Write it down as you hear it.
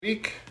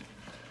Week.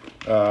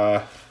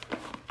 Our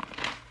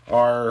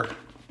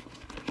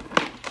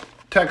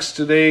text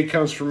today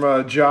comes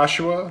from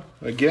Joshua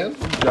again,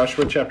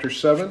 Joshua chapter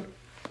 7.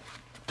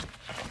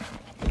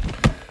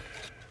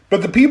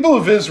 But the people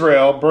of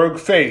Israel broke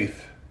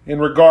faith in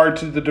regard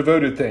to the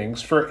devoted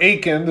things, for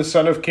Achan, the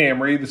son of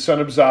Camri, the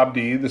son of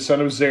Zabdi, the son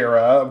of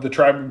Zerah of the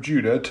tribe of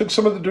Judah, took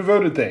some of the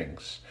devoted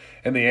things,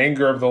 and the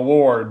anger of the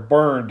Lord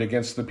burned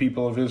against the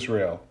people of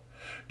Israel.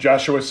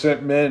 Joshua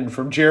sent men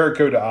from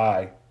Jericho to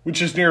Ai, which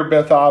is near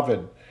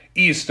Beth-aven,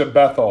 east of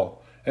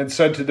Bethel, and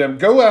said to them,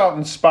 "Go out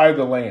and spy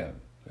the land."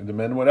 And the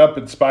men went up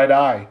and spied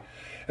Ai.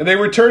 And they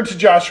returned to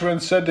Joshua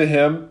and said to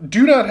him,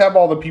 "Do not have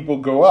all the people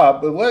go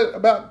up, but let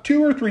about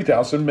 2,000 or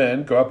 3,000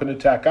 men go up and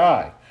attack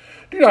Ai.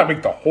 Do not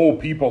make the whole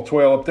people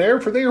toil up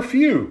there, for they are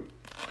few."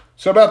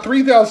 So about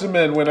 3,000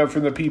 men went up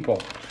from the people,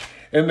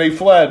 and they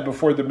fled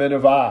before the men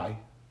of Ai.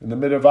 And the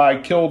men of Ai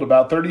killed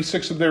about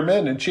 36 of their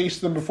men and chased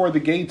them before the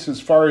gates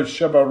as far as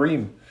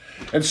Shebarim,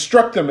 and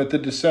struck them at the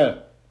descent.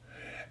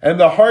 And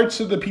the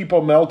hearts of the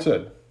people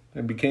melted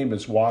and became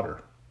as water.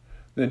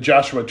 Then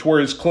Joshua tore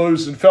his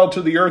clothes and fell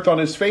to the earth on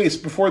his face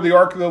before the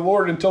ark of the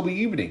Lord until the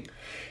evening,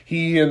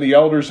 he and the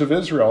elders of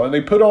Israel. And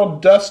they put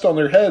on dust on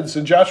their heads.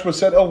 And Joshua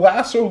said,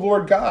 "Alas, O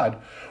Lord God,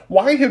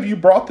 why have you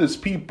brought this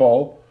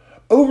people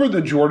over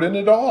the Jordan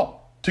at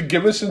all? To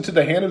give us into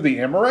the hand of the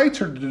Amorites,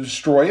 or to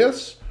destroy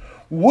us?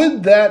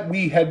 Would that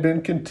we had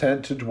been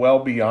content to dwell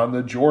beyond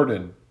the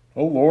Jordan.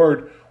 O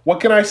Lord,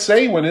 what can I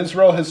say when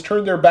Israel has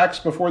turned their backs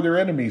before their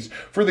enemies?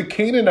 For the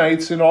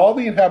Canaanites and all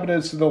the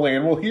inhabitants of the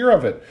land will hear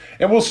of it,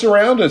 and will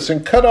surround us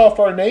and cut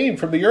off our name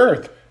from the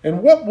earth.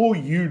 And what will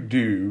you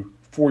do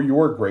for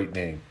your great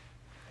name?"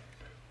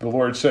 The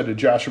Lord said to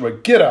Joshua,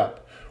 "Get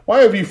up.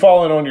 Why have you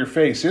fallen on your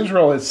face?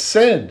 Israel has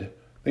sinned.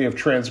 They have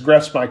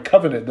transgressed my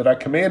covenant that I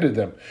commanded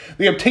them.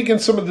 They have taken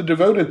some of the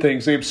devoted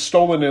things. They have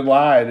stolen and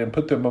lied and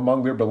put them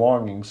among their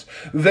belongings.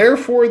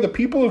 Therefore, the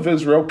people of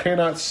Israel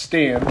cannot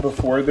stand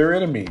before their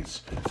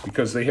enemies,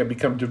 because they have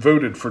become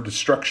devoted for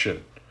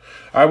destruction.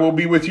 I will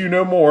be with you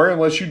no more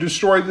unless you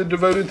destroy the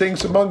devoted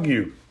things among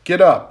you.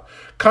 Get up,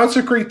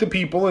 consecrate the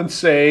people, and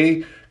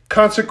say,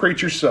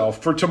 'Consecrate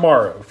yourself for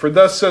tomorrow. For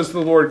thus says the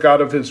Lord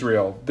God of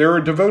Israel, there are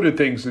devoted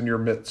things in your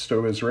midst,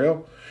 O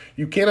Israel.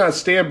 You cannot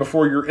stand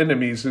before your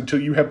enemies until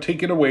you have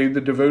taken away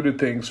the devoted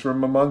things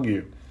from among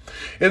you.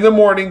 In the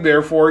morning,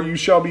 therefore, you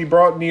shall be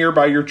brought near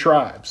by your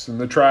tribes, and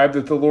the tribe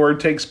that the Lord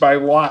takes by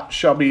lot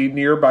shall be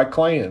near by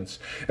clans,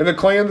 and the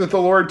clan that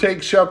the Lord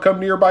takes shall come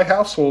near by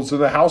households,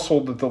 and the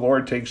household that the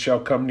Lord takes shall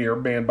come near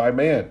man by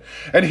man.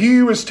 And he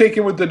who is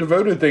taken with the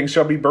devoted things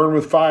shall be burned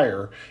with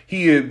fire,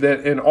 he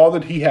that and all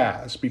that he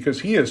has,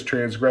 because he has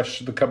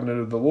transgressed the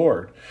covenant of the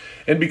Lord,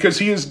 and because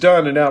he has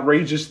done an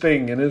outrageous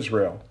thing in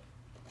Israel."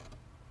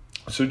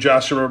 So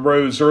Joshua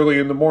rose early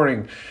in the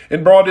morning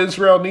and brought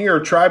Israel near,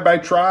 tribe by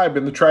tribe,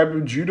 and the tribe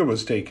of Judah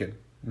was taken.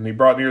 And he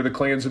brought near the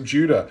clans of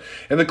Judah,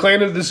 and the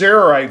clan of the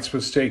Zerahites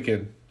was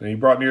taken. And he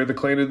brought near the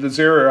clan of the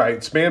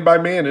Zerahites, man by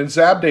man, and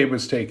Zabdi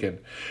was taken.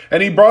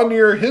 And he brought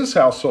near his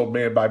household,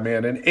 man by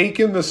man, and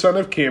Achan the son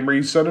of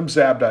Camri, son of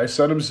Zabdi,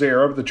 son of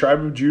Zerah, of the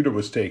tribe of Judah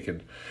was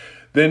taken.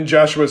 Then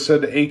Joshua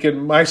said to Achan,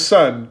 "My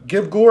son,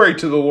 give glory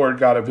to the Lord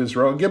God of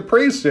Israel, and give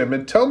praise to him,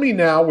 and tell me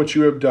now what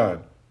you have done.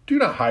 Do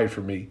not hide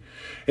from me."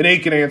 And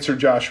Achan answered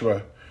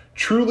Joshua,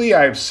 "Truly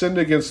I have sinned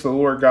against the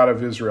Lord God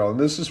of Israel, and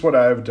this is what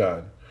I have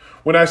done.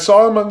 When I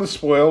saw among the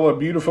spoil a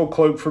beautiful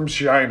cloak from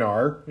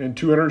Shinar, and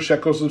 200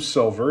 shekels of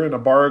silver, and a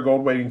bar of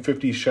gold weighing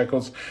 50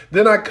 shekels,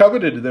 then I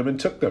coveted them and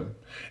took them.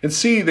 And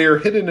see, they are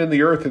hidden in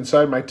the earth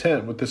inside my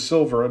tent, with the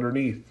silver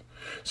underneath."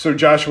 So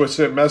Joshua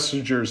sent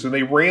messengers, and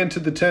they ran to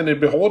the tent, and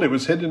behold, it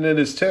was hidden in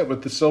his tent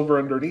with the silver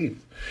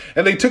underneath.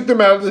 And they took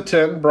them out of the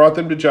tent, and brought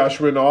them to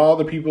Joshua and all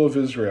the people of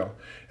Israel,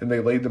 and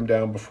they laid them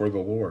down before the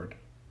Lord.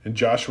 And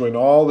Joshua and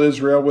all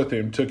Israel with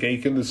him took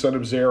Achan the son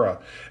of Zerah,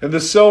 and the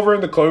silver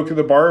and the cloak and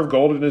the bar of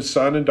gold, and his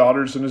son and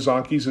daughters and his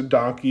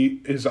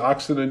his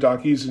oxen and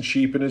donkeys and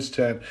sheep in his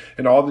tent,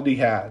 and all that he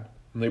had.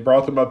 And they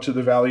brought them up to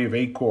the valley of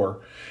Achor.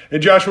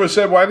 And Joshua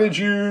said, "Why did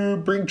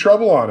you bring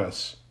trouble on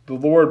us? The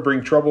Lord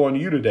bring trouble on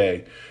you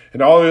today."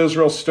 And all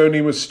Israel stoned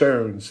him with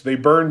stones. They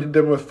burned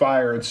them with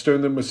fire and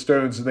stoned them with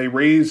stones, and they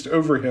raised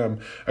over him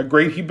a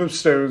great heap of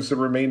stones that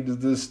remained to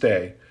this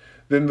day.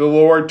 Then the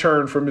Lord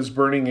turned from his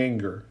burning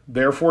anger.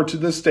 Therefore, to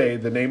this day,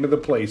 the name of the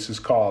place is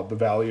called the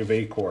Valley of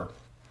Achor.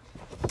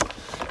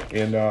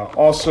 And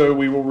also,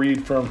 we will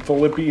read from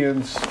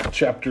Philippians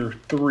chapter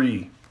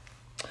 3.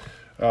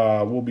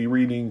 We'll be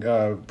reading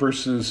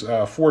verses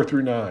 4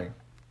 through 9.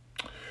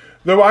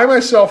 "Though I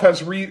myself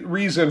has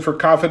reason for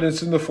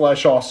confidence in the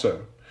flesh also.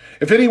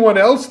 If anyone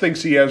else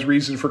thinks he has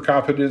reason for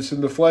confidence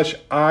in the flesh,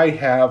 I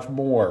have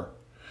more.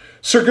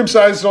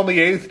 Circumcised on the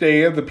 8th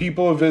day of the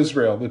people of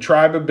Israel, the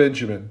tribe of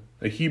Benjamin,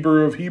 a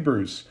Hebrew of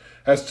Hebrews.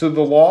 As to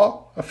the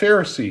law, a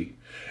Pharisee.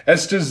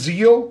 As to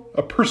zeal,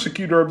 a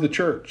persecutor of the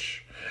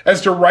church.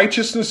 As to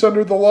righteousness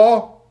under the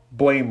law,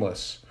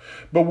 blameless.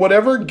 But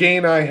whatever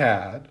gain I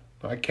had,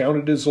 I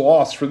counted as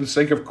loss for the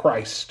sake of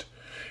Christ.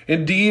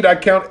 Indeed, I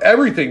count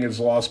everything as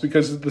loss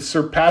because of the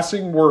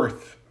surpassing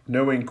worth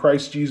knowing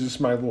Christ Jesus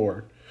my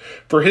Lord.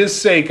 For his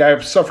sake I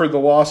have suffered the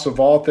loss of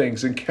all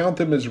things, and count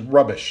them as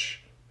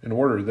rubbish, in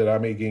order that I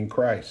may gain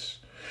Christ,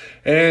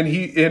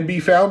 and be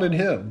found in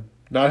him,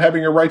 not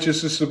having a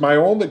righteousness of my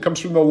own that comes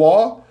from the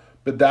law,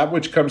 but that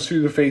which comes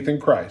through the faith in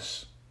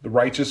Christ, the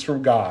righteous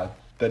from God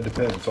that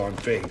depends on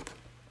faith.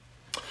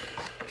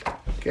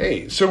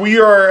 Okay, so we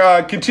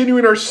are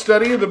continuing our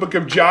study of the book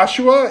of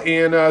Joshua,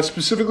 and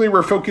specifically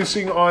we're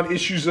focusing on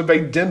issues of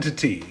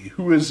identity.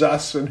 Who is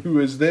us and who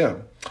is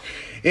them?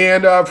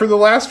 And for the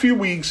last few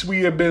weeks,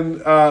 we have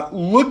been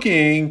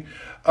looking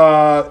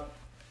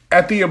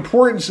at the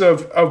importance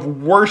of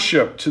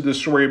worship to the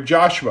story of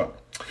Joshua.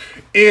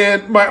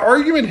 And my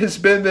argument has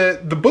been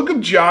that the book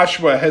of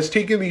Joshua has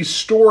taken these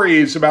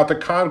stories about the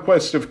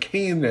conquest of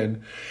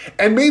Canaan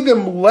and made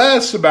them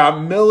less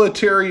about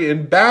military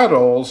and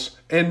battles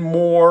and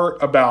more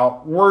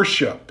about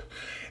worship.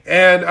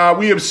 And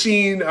we have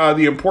seen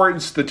the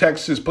importance the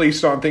text has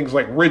placed on things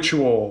like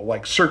ritual,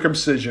 like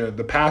circumcision,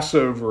 the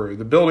Passover,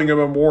 the building of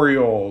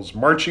memorials,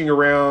 marching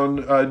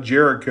around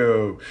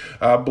Jericho,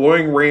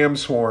 blowing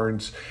ram's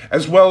horns,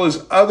 as well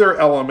as other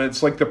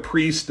elements like the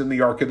priest and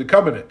the Ark of the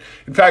Covenant.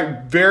 In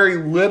fact, very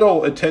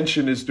little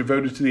attention is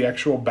devoted to the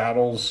actual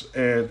battles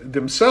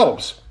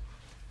themselves.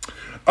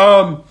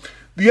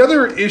 The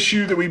other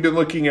issue that we've been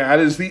looking at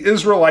is the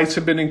Israelites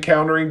have been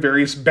encountering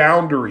various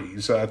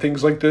boundaries,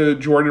 things like the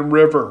Jordan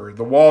River,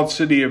 the walled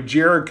city of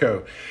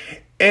Jericho.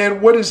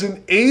 And what has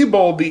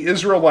enabled the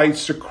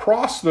Israelites to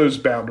cross those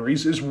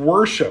boundaries is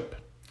worship.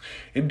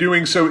 In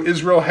doing so,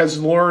 Israel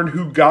has learned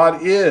who God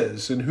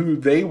is and who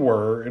they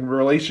were in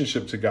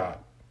relationship to God.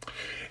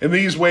 In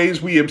these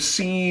ways, we have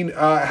seen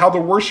how the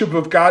worship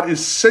of God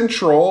is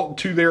central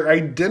to their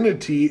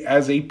identity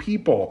as a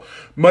people,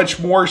 much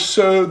more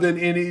so than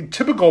any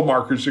typical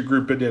markers of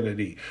group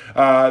identity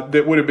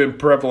that would have been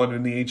prevalent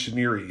in the ancient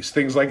Near East,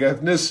 things like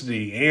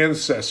ethnicity,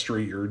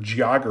 ancestry, or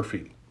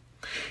geography.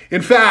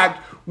 In fact,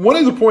 one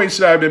of the points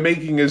that I've been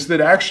making is that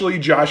actually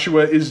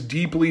Joshua is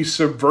deeply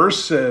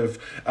subversive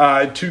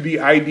to the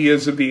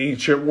ideas of the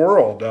ancient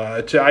world,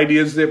 to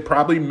ideas that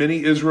probably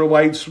many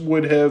Israelites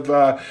would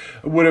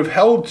have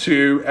held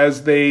to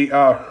as they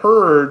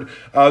heard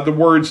the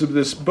words of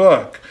this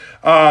book.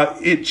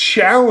 It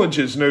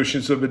challenges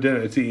notions of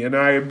identity, and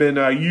I have been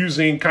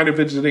using kind of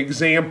as an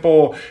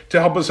example to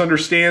help us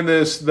understand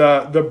this,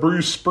 the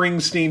Bruce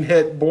Springsteen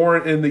hit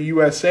Born in the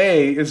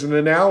USA as an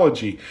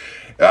analogy.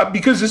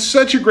 Because it's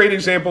such a great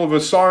example of a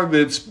song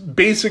that's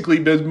basically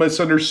been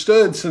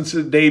misunderstood since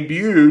it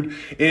debuted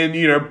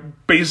in,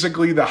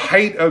 basically the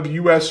height of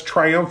U.S.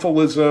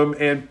 triumphalism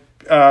and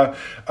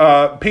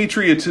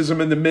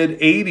patriotism in the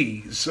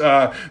mid-'80s.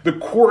 The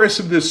chorus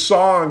of this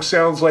song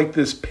sounds like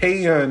this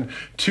paean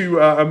to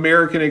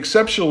American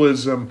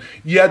exceptionalism,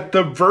 yet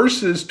the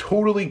verses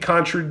totally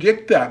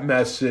contradict that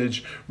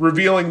message,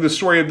 revealing the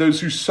story of those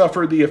who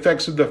suffered the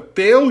effects of the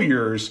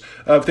failures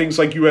of things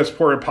like U.S.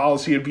 foreign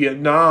policy in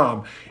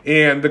Vietnam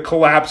and the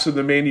collapse of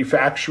the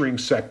manufacturing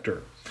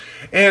sector.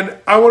 And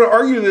I want to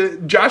argue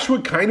that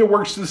Joshua kind of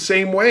works the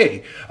same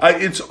way.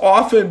 It's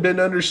often been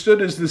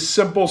understood as this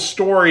simple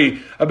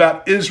story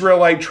about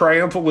Israelite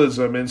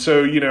triumphalism. And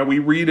so, we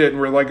read it and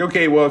we're like,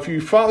 okay, well, if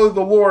you follow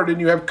the Lord and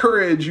you have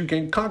courage, you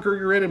can conquer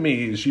your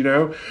enemies,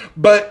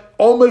 But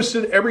almost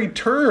at every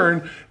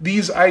turn,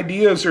 these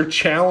ideas are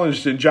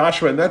challenged in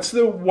Joshua. And that's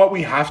what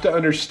we have to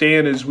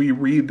understand as we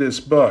read this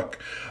book.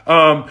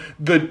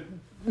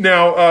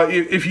 Now,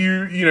 if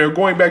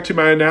going back to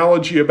my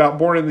analogy about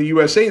Born in the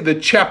USA, the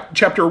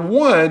chapter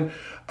 1,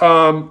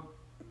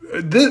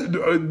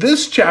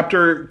 this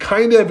chapter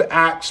kind of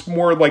acts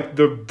more like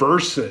the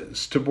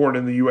verses to Born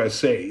in the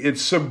USA. It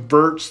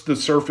subverts the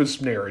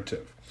surface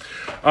narrative.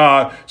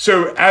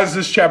 So as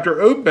this chapter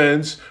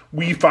opens,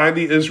 we find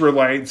the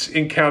Israelites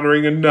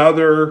encountering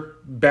another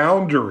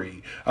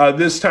boundary.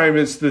 This time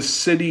it's the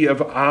city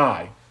of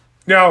Ai.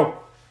 Now,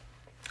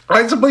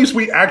 it's a place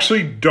we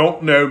actually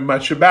don't know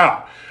much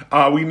about.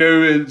 We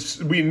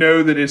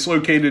know that it's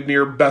located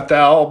near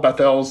Bethel.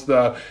 Bethel's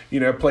the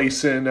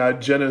place in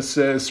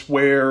Genesis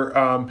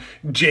where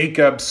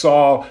Jacob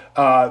saw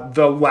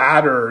the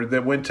ladder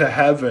that went to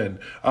heaven.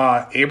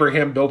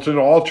 Abraham built an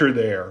altar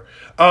there.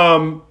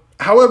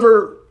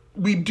 However,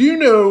 we do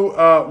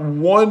know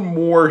one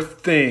more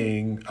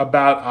thing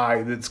about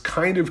Ai that's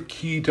kind of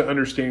key to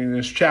understanding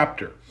this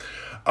chapter.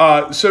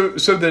 So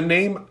the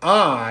name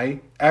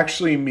Ai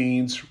actually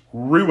means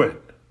ruin,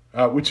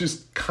 which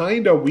is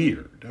kind of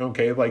weird.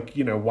 Okay,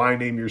 why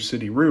name your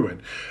city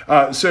Ruin?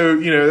 So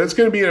that's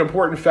going to be an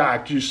important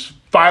fact. Just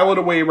file it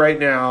away right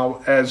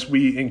now as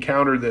we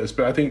encounter this.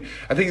 But I think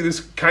this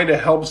kind of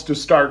helps to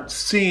start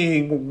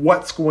seeing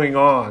what's going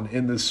on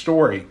in this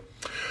story.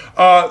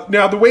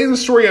 Now, the way the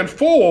story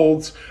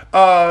unfolds,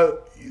 the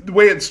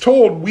way it's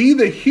told, we,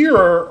 the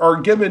hearer, are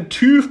given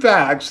two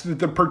facts that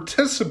the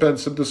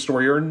participants of the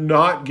story are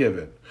not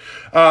given.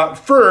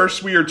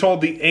 First, we are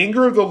told the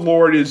anger of the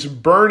Lord is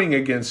burning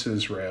against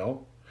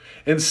Israel.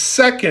 And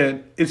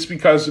second, it's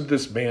because of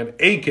this man,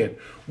 Achan.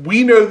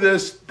 We know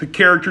this, the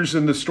characters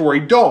in the story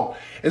don't.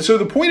 And so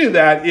the point of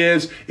that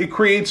is it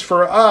creates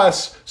for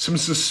us some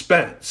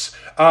suspense.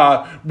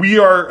 We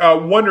are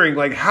wondering,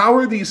 like, how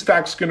are these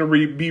facts going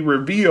to be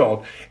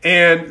revealed?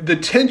 And the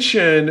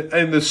tension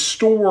in the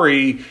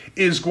story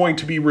is going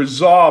to be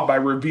resolved by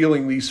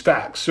revealing these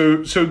facts.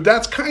 So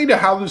that's kind of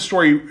how the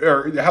story,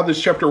 or how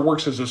this chapter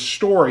works as a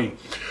story.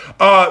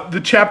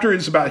 The chapter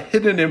is about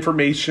hidden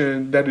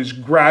information that is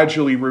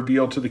gradually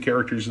revealed to the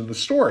characters in the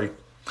story.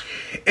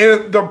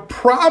 And the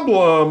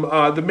problem,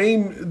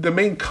 the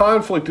main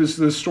conflict is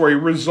this story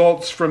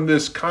results from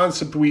this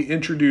concept we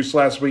introduced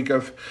last week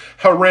of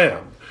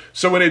harem.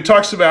 So when it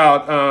talks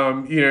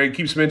about, it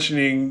keeps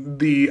mentioning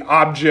the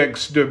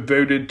objects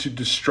devoted to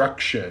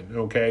destruction,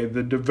 okay,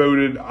 the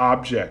devoted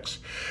objects.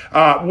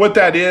 What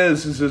that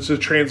is it's a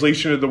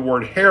translation of the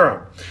word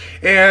harem.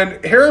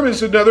 And harem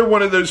is another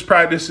one of those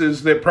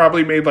practices that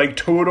probably made like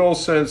total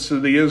sense to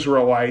the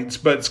Israelites,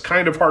 but it's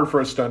kind of hard for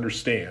us to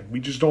understand. We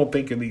just don't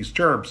think in these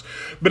terms.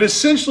 But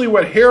essentially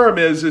what harem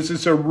is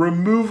it's a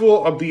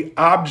removal of the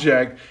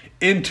object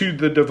into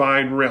the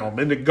divine realm,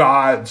 into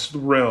God's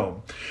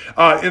realm.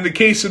 In the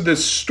case of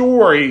this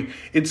story,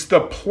 it's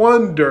the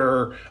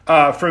plunder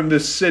from the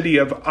city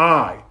of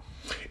Ai.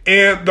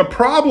 And the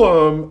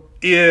problem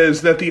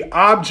is that the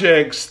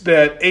objects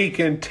that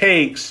Achan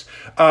takes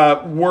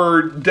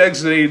were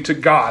designated to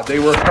God. They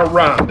were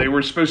haram. They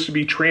were supposed to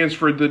be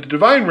transferred to the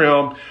divine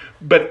realm,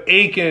 but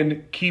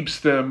Achan keeps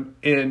them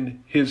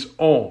in his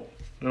own.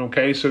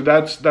 Okay, so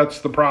that's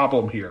the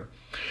problem here.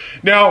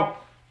 Now,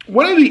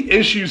 one of the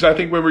issues, I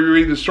think, when we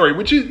read the story,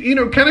 which is,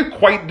 kind of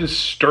quite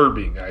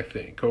disturbing, I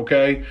think,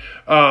 okay?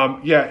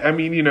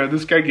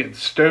 This guy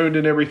gets stoned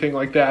and everything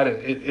like that.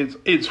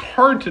 It's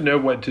hard to know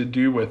what to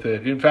do with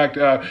it. In fact,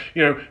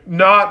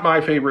 not my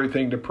favorite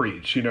thing to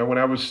preach. When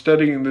I was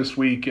studying this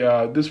week,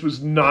 this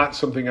was not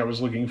something I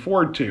was looking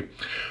forward to.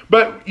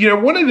 But,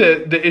 one of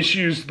the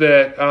issues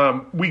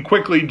that we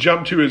quickly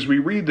jump to as we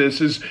read this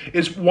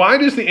is why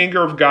does the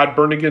anger of God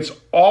burn against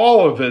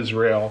all of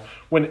Israel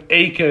when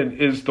Achan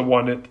is the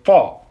one at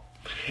fault?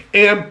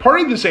 And part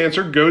of this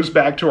answer goes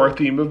back to our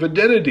theme of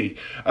identity.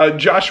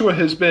 Joshua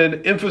has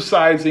been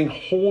emphasizing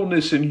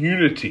wholeness and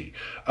unity.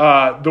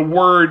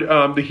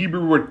 The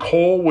Hebrew word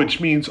kol, which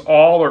means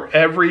all or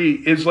every,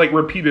 is like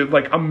repeated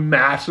like a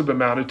massive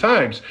amount of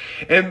times.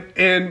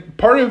 And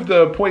part of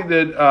the point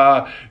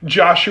that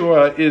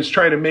Joshua is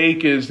trying to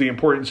make is the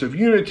importance of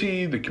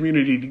unity, the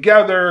community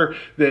together,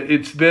 that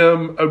it's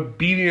them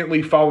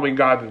obediently following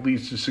God that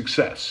leads to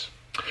success.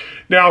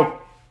 Now,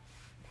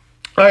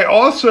 I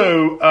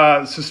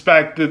also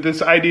suspect that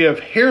this idea of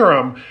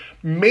harem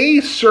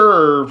may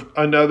serve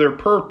another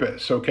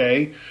purpose,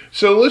 okay?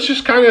 So let's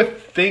just kind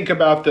of think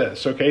about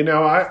this, okay?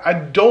 Now, I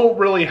don't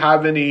really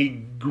have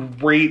any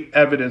great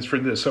evidence for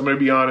this. I'm going to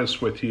be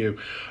honest with you.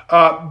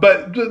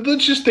 But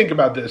let's just think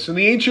about this. In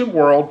the ancient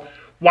world,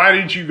 why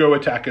did you go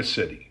attack a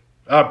city?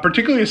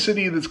 Particularly a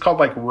city that's called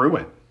like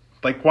Ruin.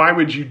 Like, why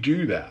would you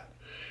do that?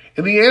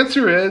 And the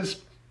answer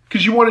is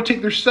because you want to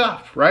take their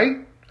stuff, right?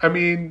 I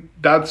mean,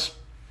 that's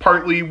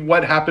partly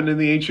what happened in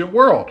the ancient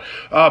world.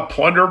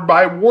 Plunder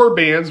by war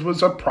bands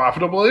was a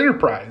profitable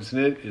enterprise,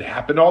 and it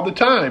happened all the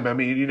time. I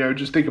mean,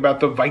 just think about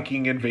the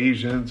Viking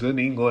invasions in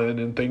England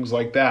and things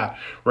like that,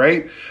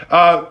 right?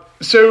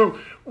 So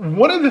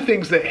one of the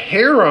things that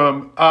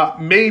harem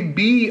may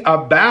be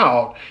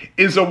about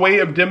is a way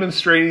of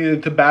demonstrating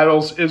that the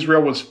battles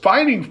Israel was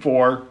fighting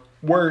for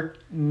were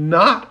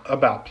not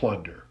about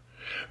plunder.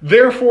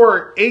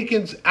 Therefore,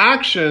 Achan's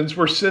actions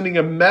were sending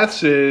a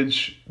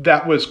message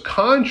that was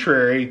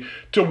contrary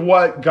to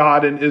what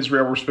God and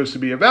Israel were supposed to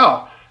be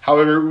about.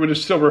 However, it would have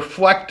still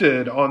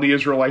reflected on the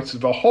Israelites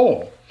as a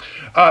whole.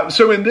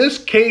 So in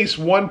this case,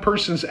 one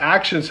person's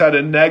actions had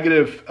a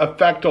negative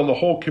effect on the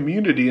whole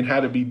community and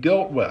had to be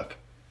dealt with.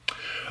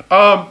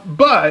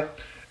 But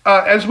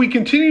as we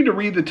continue to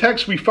read the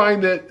text, we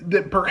find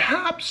that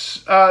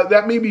perhaps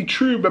that may be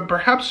true, but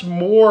perhaps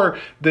more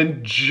than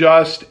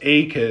just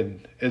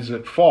Achan is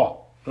at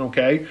fault.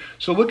 Okay,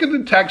 so look at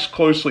the text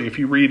closely if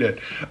you read it.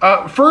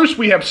 First,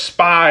 we have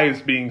spies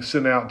being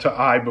sent out to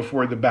Ai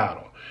before the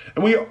battle.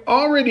 And we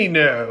already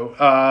know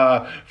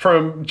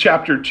from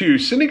chapter 2,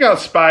 sending out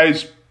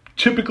spies,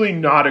 typically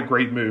not a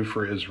great move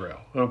for Israel,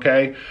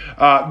 okay?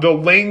 The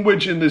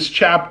language in this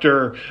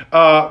chapter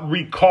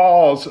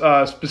recalls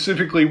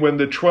specifically when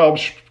the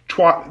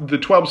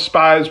 12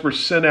 spies were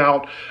sent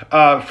out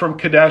from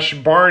Kadesh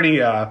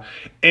Barnea,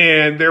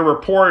 and their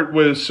report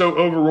was so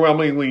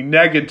overwhelmingly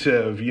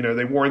negative.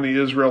 They warned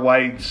the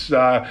Israelites,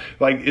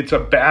 like, it's a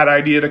bad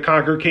idea to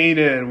conquer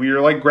Canaan. We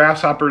are like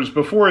grasshoppers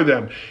before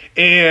them.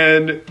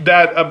 And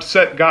that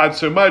upset God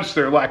so much,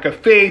 their lack of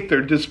faith,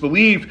 their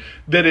disbelief,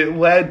 that it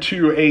led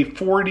to a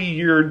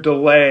 40-year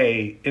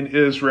delay in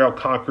Israel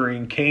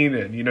conquering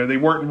Canaan. They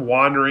weren't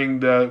wandering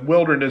the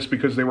wilderness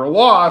because they were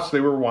lost. They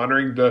were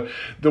wandering the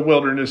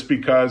wilderness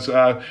because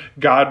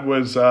God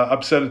was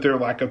upset at their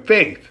lack of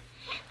faith.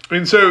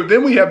 And so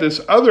then we have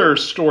this other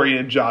story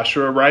in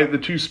Joshua, right? The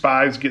two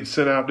spies get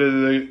sent out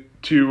to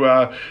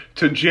to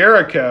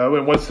Jericho,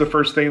 and what's the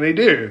first thing they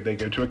do? They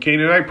go to a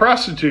Canaanite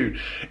prostitute.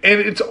 And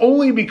it's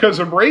only because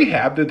of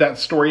Rahab that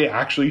story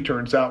actually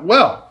turns out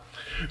well.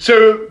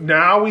 So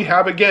now we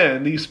have,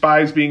 again, these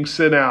spies being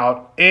sent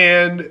out,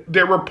 and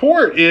their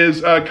report is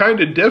kind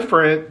of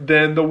different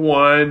than the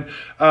one,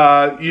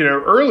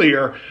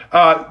 earlier.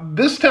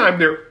 This time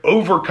they're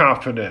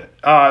overconfident.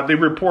 They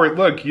report,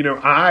 look,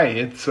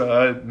 it's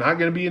not going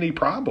to be any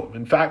problem.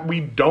 In fact, we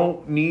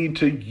don't need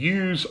to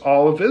use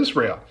all of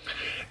Israel.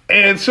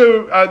 And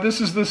so this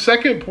is the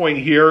second point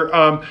here.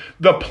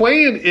 The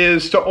plan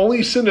is to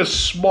only send a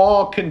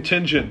small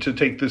contingent to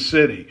take the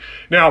city.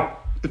 Now,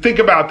 think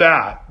about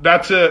that.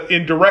 That's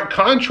in direct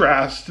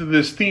contrast to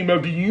this theme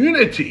of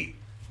unity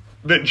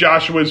that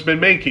Joshua's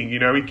been making.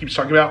 He keeps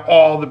talking about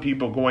all the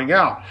people going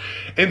out.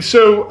 And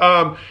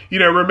so,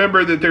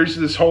 remember that there's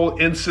this whole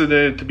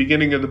incident at the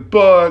beginning of the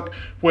book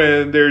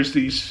when there's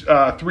these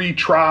three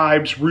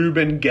tribes,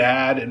 Reuben,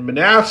 Gad, and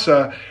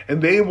Manasseh,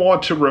 and they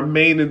want to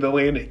remain in the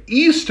land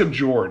east of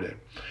Jordan.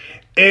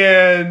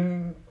 And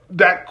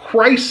that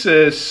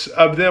crisis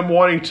of them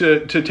wanting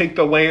to take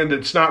the land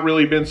that's not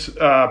really been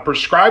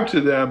prescribed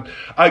to them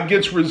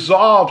gets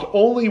resolved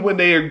only when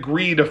they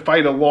agree to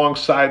fight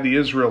alongside the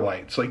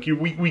Israelites.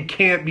 We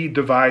can't be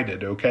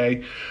divided,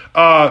 okay?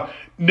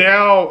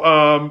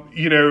 Now,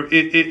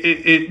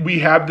 we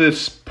have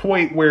this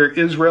point where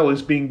Israel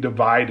is being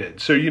divided.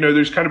 So,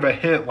 there's kind of a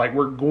hint, like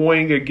we're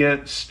going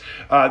against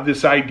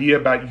this idea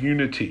about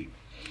unity.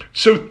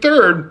 So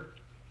third,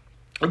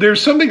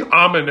 there's something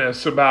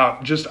ominous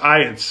about just Ai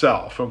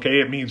itself, okay?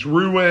 It means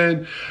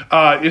ruin.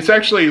 It's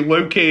actually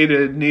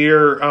located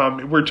near,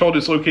 we're told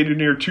it's located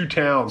near two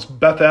towns,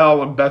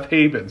 Bethel and Beth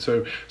Haven.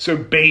 So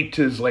Beit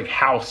is like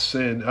house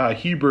in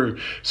Hebrew.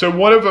 So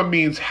one of them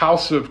means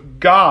house of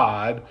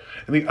God,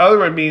 and the other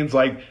one means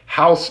like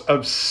house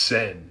of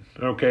sin.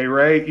 Okay,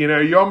 right?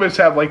 You almost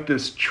have like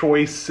this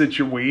choice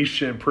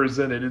situation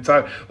presented. It's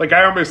like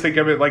I almost think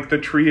of it like the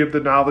tree of the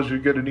knowledge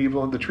of good and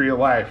evil and the tree of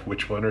life.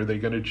 Which one are they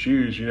going to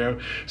choose?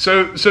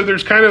 So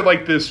there's kind of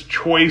like this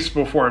choice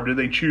before them. Do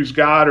they choose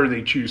God or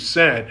they choose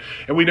sin?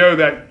 And we know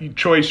that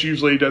choice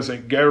usually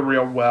doesn't go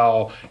real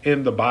well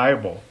in the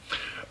Bible.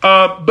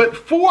 But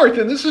fourth,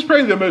 and this is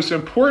probably the most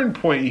important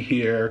point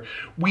here,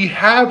 we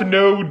have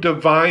no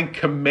divine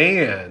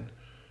command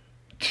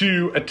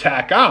to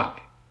attack Ai.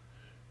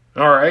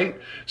 All right.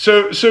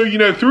 So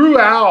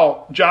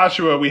throughout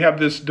Joshua, we have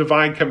this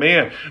divine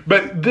command,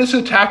 but this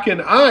attack in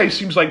Ai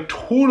seems like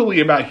totally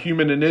about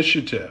human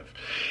initiative.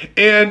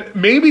 And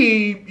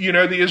maybe,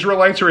 the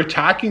Israelites are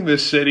attacking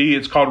this city.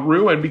 It's called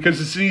ruin because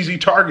it's an easy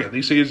target.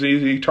 They say it's an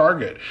easy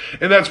target.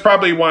 And that's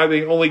probably why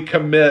they only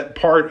commit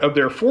part of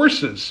their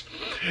forces.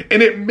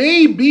 And it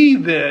may be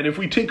then, if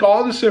we take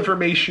all this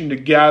information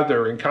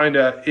together and kind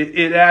of,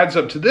 it adds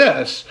up to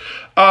this,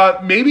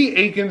 maybe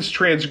Achan's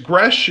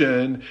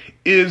transgression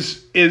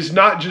is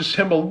not just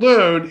him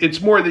alone. It's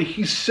more that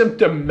he's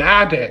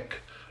symptomatic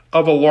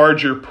of a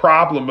larger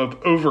problem of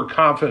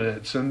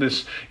overconfidence and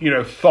this,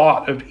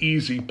 thought of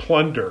easy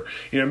plunder.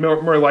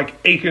 More like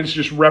Achan's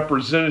just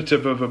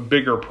representative of a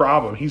bigger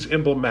problem. He's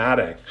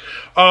emblematic.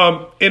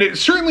 And it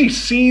certainly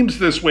seems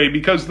this way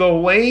because the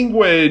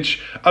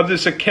language of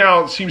this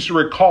account seems to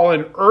recall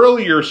an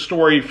earlier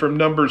story from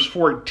Numbers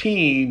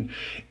 14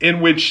 in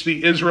which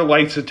the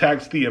Israelites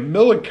attacked the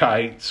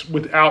Amalekites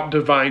without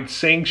divine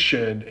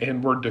sanction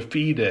and were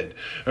defeated.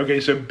 Okay,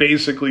 so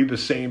basically the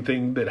same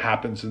thing that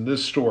happens in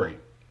this story.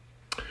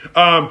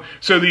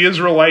 So the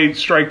Israelite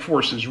strike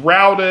force is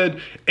routed.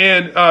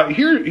 And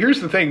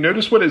here's the thing.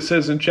 Notice what it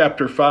says in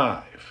chapter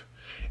 5.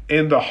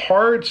 And the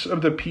hearts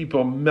of the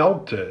people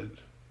melted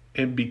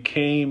and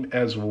became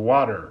as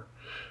water.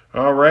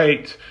 All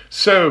right.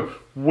 So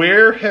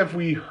where have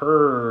we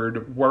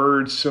heard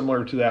words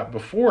similar to that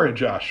before in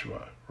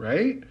Joshua,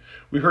 right?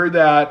 We heard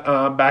that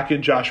back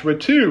in Joshua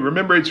 2.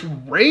 Remember, it's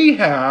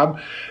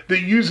Rahab that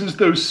uses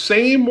those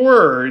same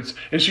words,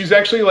 and she's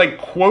actually like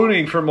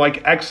quoting from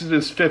like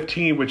Exodus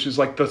 15, which is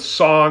like the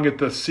song at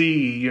the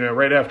sea,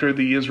 right after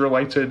the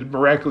Israelites had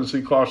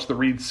miraculously crossed the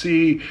Red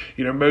Sea.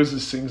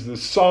 Moses sings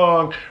this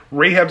song.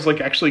 Rahab's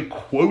like actually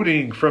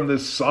quoting from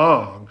this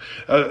song,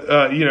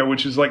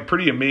 which is like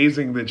pretty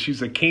amazing that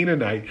she's a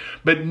Canaanite.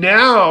 But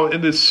now in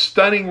this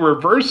stunning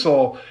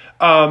reversal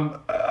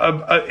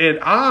at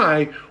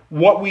Ai,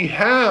 what we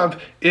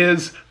have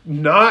is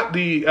not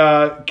the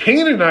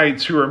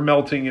Canaanites who are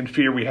melting in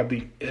fear. We have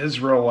the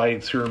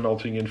Israelites who are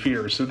melting in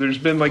fear. So there's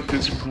been like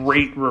this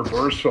great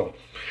reversal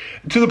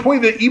to the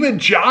point that even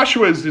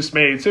Joshua is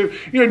dismayed. So,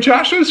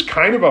 Joshua's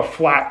kind of a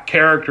flat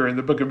character in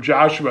the book of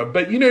Joshua,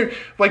 but,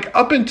 like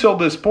up until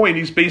this point,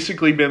 he's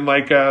basically been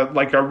like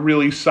a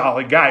really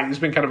solid guy. He's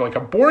been kind of like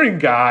a boring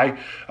guy,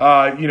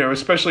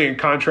 especially in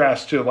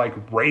contrast to like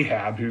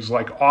Rahab, who's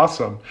like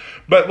awesome.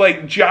 But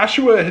like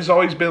Joshua has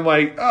always been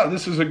like, oh,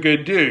 this is a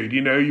good dude.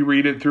 You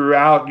read it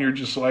throughout and you're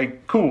just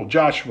like, cool,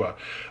 Joshua.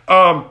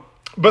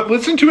 But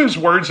listen to his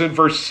words in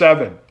verse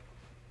 7.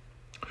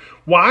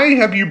 Why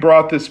have you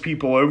brought this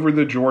people over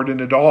the Jordan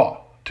at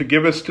all? To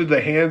give us to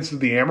the hands of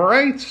the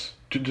Amorites?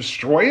 To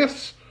destroy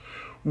us?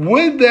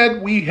 Would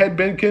that we had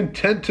been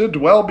content to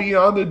dwell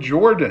beyond the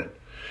Jordan.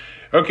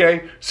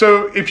 Okay,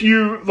 so if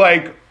you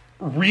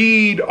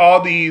read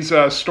all these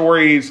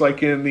stories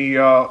in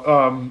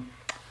the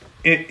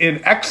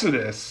in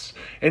Exodus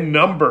and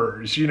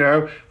Numbers,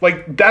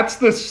 that's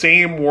the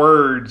same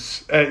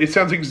words. It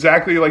sounds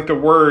exactly like the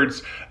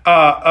words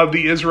of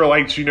the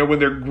Israelites, when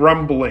they're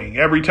grumbling.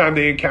 Every time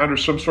they encounter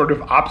some sort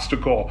of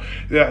obstacle,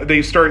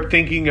 they start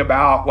thinking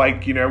about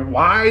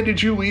why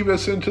did you leave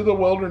us into the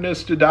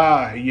wilderness to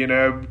die?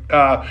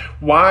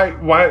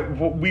 Why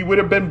we would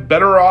have been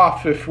better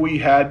off if we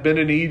had been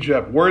in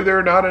Egypt. Were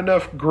there not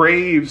enough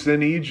graves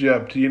in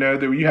Egypt, that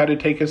you had to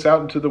take us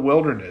out into the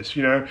wilderness?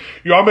 You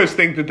almost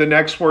think that the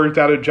next words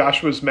out of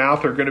Joshua's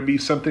mouth are going to be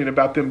something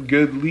about them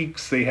good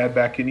leeks they had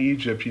back in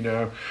Egypt,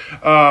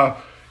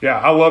 Yeah,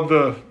 I love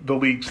the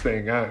leaks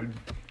thing.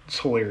 It's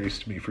hilarious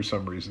to me for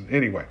some reason.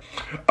 Anyway,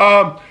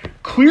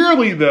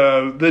 clearly,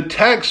 though, the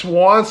text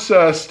wants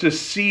us to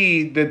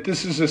see that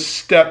this is a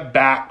step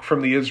back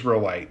from the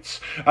Israelites.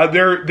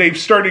 They've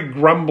started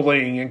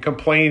grumbling and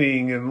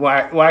complaining and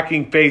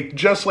lacking faith,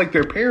 just like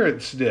their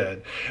parents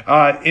did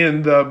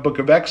in the book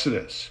of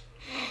Exodus.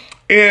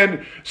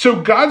 And so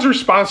God's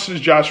response to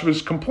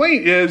Joshua's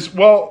complaint is,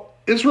 well,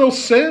 Israel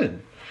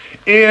sinned.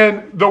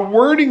 And the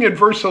wording in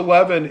verse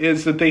 11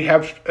 is that they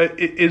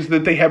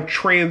have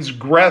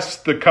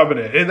transgressed the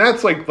covenant, and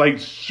that's like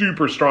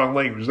super strong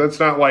language. That's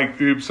not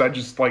oops, I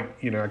just I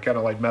kind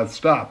of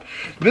messed up.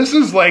 This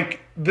is like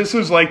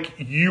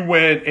you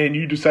went and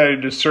you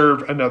decided to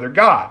serve another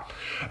god,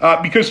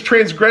 because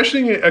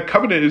transgressing a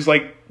covenant is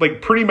like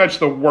pretty much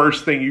the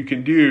worst thing you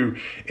can do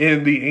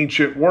in the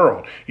ancient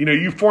world.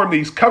 You form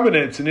these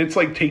covenants, and it's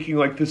like taking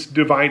this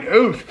divine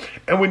oath.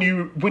 And when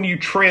you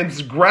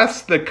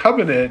transgress the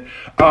covenant,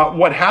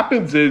 what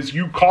happens is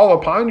you call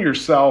upon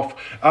yourself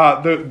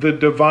the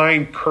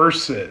divine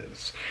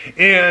curses.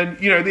 And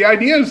the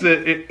idea is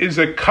that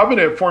a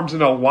covenant forms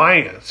an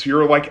alliance.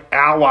 You're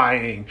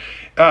allying,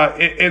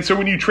 and so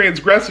when you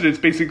transgress it, it's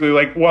basically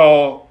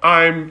well,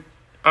 I'm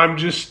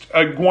just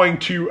going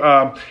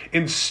to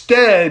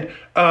instead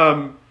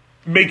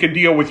make a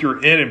deal with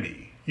your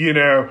enemy,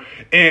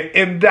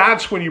 and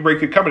that's when you break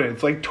the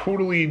covenant. It's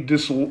totally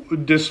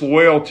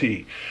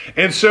disloyalty.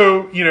 And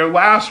so,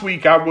 last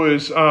week I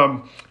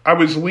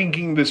was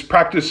linking this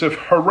practice of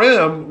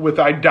harem with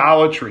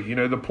idolatry.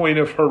 The point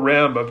of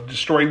harem, of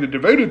destroying the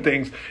devoted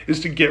things,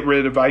 is to get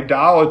rid of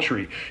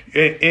idolatry.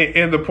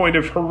 And the point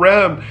of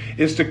harem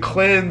is to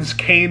cleanse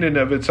Canaan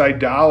of its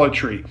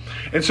idolatry.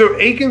 And so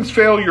Achan's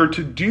failure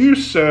to do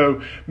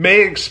so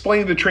may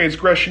explain the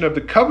transgression of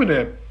the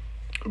covenant.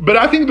 But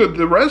I think that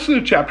the rest of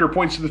the chapter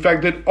points to the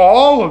fact that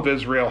all of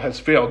Israel has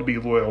failed to be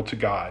loyal to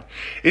God.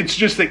 It's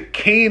just that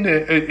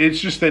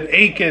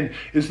Achan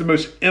is the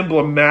most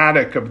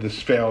emblematic of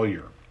this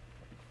failure.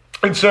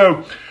 And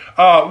so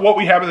what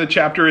we have in the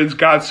chapter is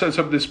God sets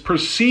up this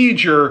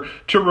procedure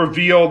to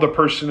reveal the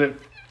person at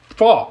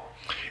fault.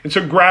 And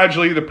so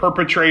gradually the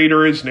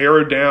perpetrator is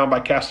narrowed down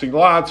by casting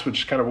lots, which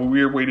is kind of a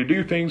weird way to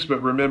do things.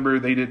 But remember,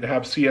 they didn't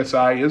have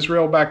CSI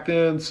Israel back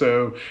then.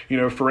 So,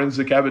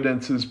 forensic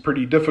evidence is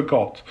pretty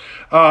difficult.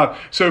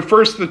 So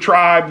first the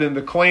tribe, then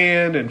the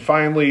clan, and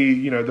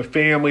finally, the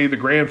family, the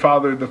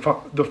grandfather,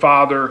 the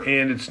father,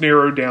 and it's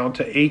narrowed down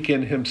to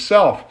Achan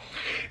himself.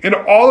 And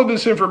all of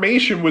this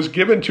information was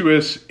given to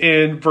us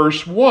in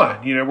verse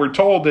 1. We're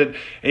told that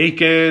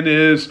Achan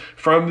is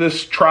from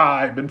this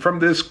tribe and from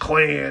this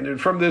clan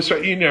and from this,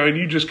 and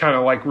you just kind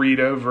of read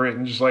over it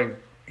and just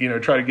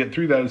try to get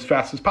through that as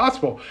fast as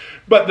possible.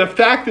 But the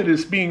fact that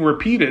it's being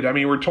repeated,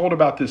 we're told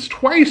about this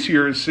twice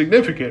here, is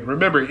significant.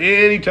 Remember,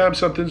 anytime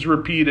something's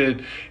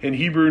repeated in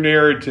Hebrew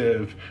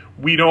narrative,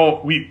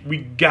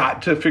 we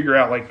got to figure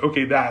out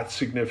okay, that's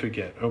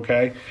significant.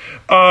 Okay.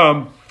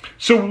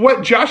 So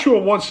what Joshua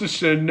wants us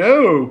to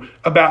know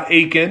about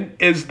Achan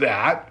is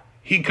that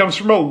he comes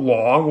from a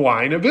long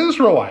line of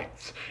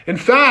Israelites. In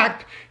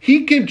fact,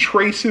 he can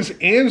trace his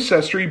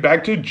ancestry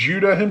back to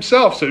Judah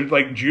himself. So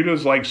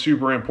Judah's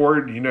super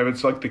important.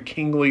 It's the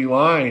kingly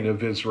line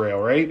of Israel,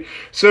 right?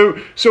 So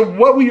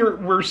what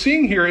we're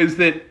seeing here is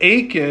that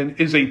Achan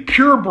is a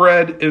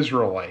purebred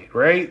Israelite,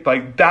 right?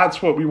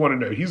 That's what we want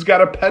to know. He's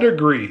got a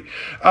pedigree.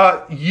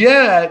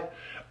 Yet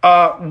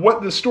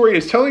what the story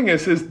is telling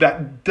us is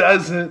that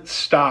doesn't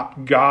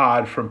stop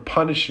God from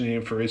punishing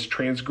him for his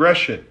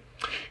transgression.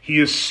 He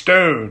is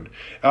stoned,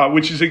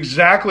 which is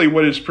exactly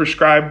what is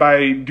prescribed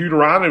by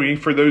Deuteronomy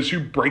for those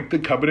who break the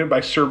covenant by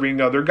serving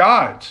other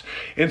gods.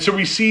 And so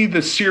we see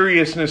the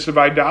seriousness of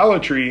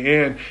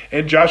idolatry,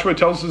 and Joshua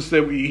tells us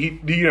that we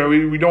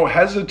don't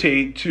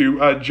hesitate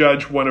to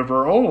judge one of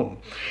our own.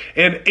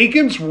 And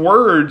Achan's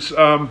words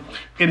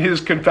in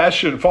his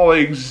confession follow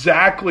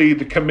exactly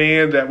the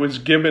command that was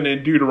given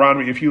in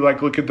Deuteronomy. If you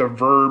look at the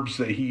verbs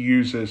that he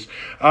uses,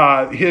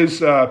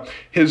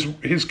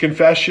 his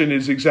confession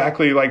is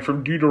exactly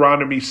from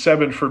Deuteronomy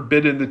 7,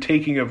 forbidden the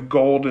taking of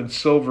gold and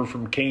silver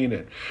from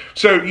Canaan.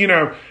 So,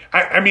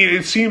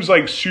 it seems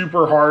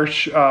super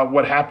harsh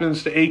what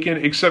happens to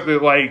Achan, except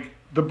that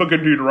the book of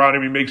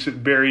Deuteronomy makes it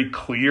very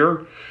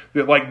clear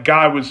that like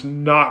God was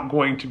not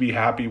going to be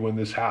happy when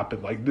this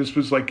happened. Like this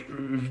was like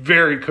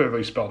very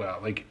clearly spelled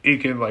out. Like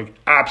Achan like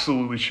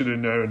absolutely should have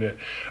known it.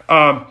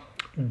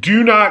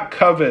 Do not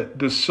covet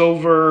the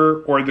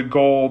silver or the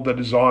gold that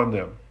is on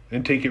them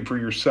and take it for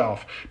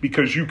yourself,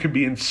 because you could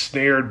be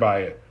ensnared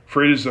by it,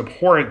 for it is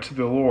abhorrent to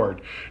the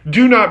Lord.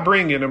 Do not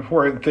bring an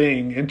abhorrent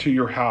thing into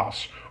your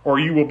house, or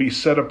you will be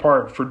set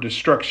apart for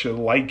destruction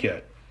like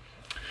it.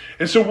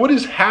 And so what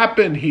has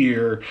happened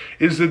here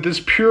is that this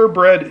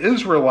purebred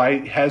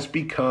Israelite has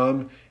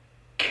become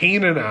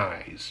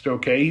Canaanized,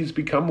 okay? He's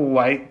become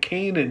like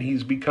Canaan.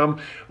 He's become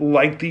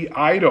like the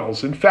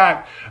idols. In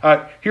fact,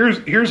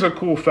 here's a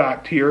cool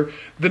fact here.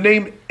 The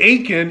name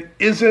Achan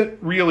isn't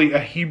really a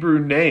Hebrew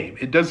name.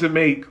 It doesn't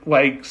make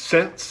like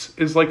sense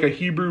as like a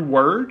Hebrew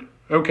word.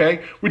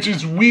 Okay, which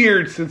is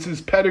weird since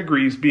his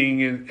pedigree is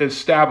being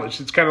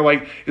established. It's kind of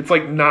like, it's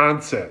like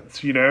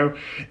nonsense, you know?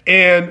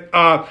 And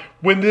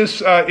when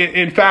this,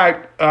 in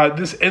fact,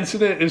 this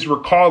incident is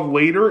recalled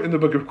later in the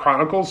book of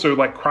Chronicles. So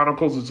like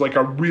Chronicles is like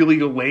a really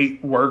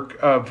late work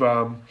of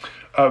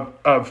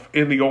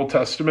in the Old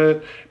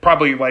Testament,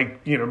 probably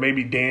like, you know,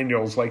 maybe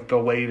Daniel's like the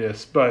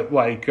latest, but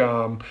like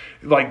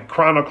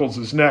Chronicles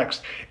is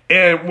next.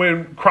 And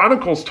when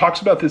Chronicles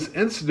talks about this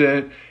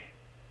incident,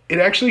 it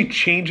actually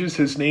changes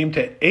his name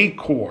to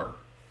Achor,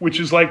 which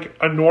is like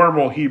a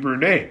normal Hebrew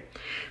name.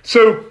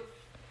 So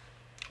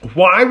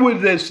why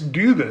would this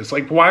do this?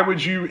 Like, why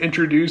would you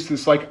introduce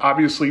this like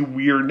obviously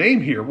weird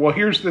name here? Well,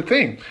 here's the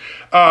thing.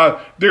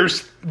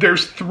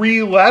 There's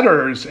three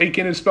letters.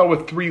 Achan is spelled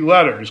with three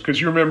letters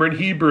because you remember in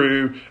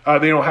Hebrew,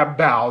 they don't have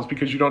vowels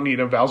because you don't need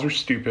them. Vowels are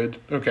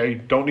stupid. Okay.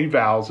 Don't need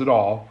vowels at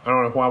all. I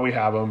don't know why we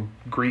have them.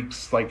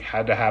 Greeks like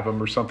had to have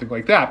them or something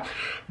like that.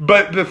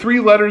 But the three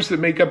letters that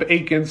make up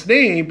Achan's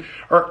name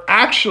are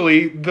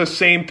actually the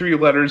same three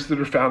letters that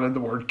are found in the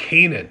word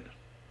Canaan.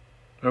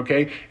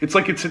 Okay, it's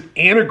like it's an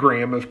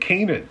anagram of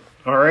Canaan.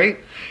 All right,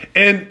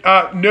 and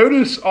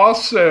notice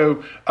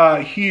also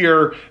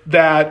here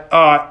that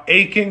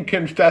Achan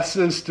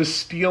confesses to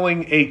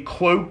stealing a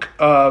cloak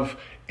of,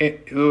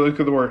 look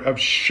at the word, of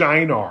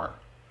Shinar.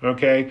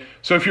 Okay,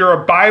 so if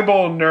you're a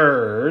Bible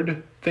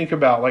nerd, think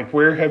about like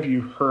where have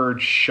you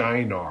heard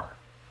Shinar?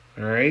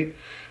 All right,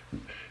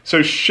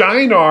 so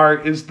Shinar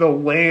is the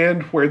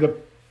land where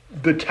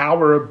the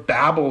Tower of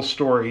Babel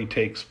story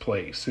takes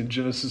place in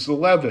Genesis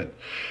 11.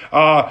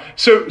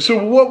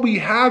 So what we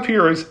have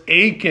here is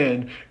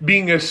Achan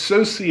being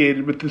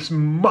associated with this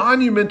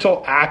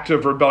monumental act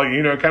of rebellion,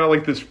 you know, kind of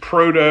like this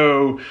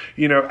proto,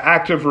 you know,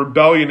 act of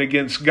rebellion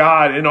against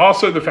God, and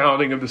also the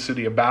founding of the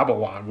city of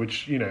Babylon,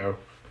 which, you know,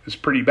 is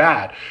pretty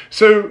bad.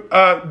 So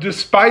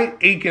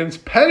despite Achan's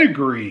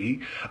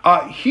pedigree,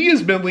 he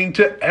has been linked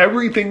to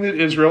everything that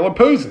Israel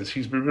opposes.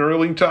 He's been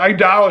linked to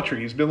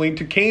idolatry. He's been linked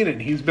to Canaan.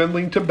 He's been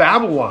linked to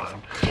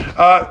Babylon.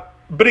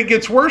 But it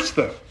gets worse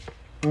though.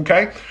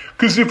 Okay?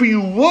 Because if we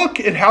look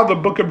at how the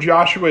book of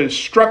Joshua is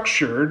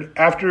structured,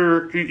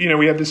 after, you know,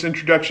 we have this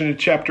introduction to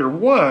chapter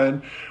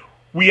 1,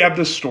 we have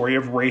the story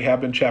of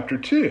Rahab in chapter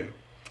 2.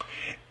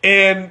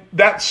 And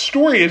that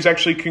story is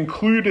actually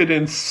concluded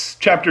in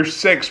chapter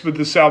 6 with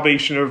the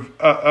salvation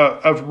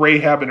of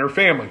Rahab and her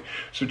family.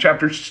 So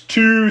chapter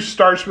 2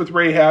 starts with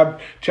Rahab,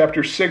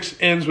 chapter 6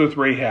 ends with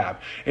Rahab.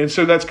 And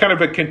so that's kind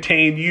of a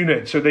contained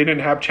unit. So they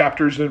didn't have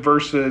chapters and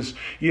verses,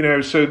 you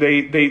know, so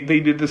they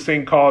did this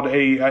thing called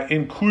a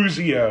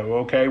inclusio,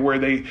 okay, where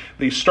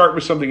they start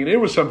with something and end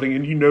with something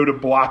and you know to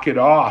block it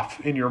off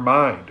in your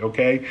mind,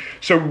 okay?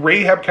 So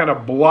Rahab kind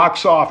of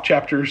blocks off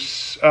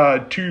chapters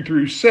 2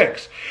 through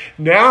 6.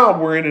 Now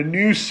we're in a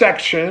new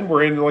section,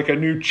 we're in like a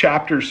new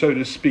chapter, so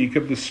to speak,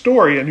 of the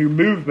story, a new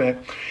movement.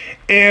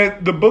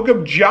 And the book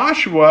of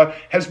Joshua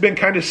has been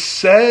kind of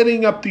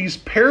setting up these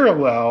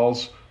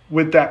parallels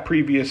with that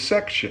previous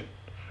section.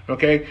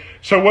 Okay,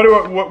 so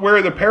where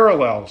are the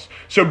parallels?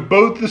 So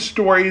both the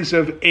stories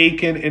of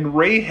Achan and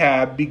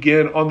Rahab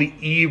begin on the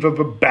eve of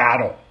a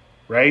battle,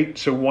 right?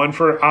 So one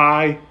for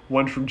Ai,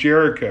 one from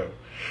Jericho.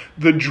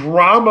 The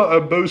drama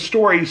of both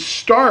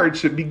stories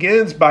it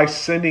begins by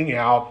sending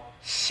out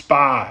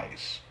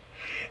spies.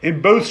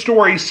 In both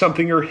stories,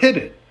 something are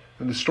hidden.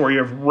 In the story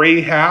of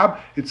Rahab,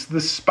 it's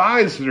the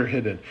spies that are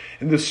hidden.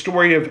 In the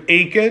story of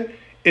Achan,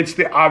 it's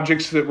the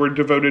objects that were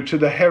devoted to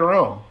the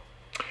harem.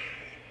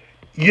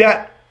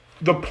 Yet,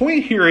 the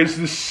point here is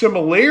the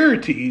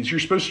similarities. You're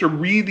supposed to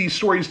read these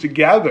stories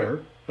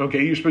together.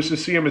 Okay, you're supposed to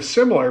see them as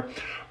similar.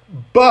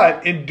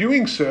 But in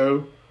doing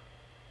so,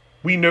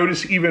 we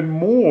notice even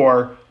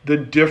more the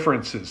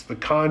differences, the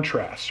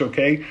contrasts,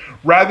 okay?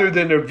 Rather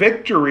than a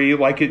victory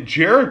like at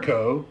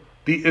Jericho,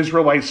 the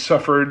Israelites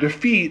suffer a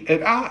defeat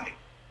at Ai.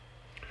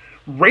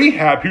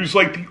 Rahab, who's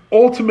like the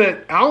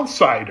ultimate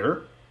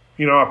outsider,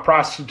 you know, a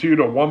prostitute,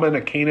 a woman,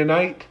 a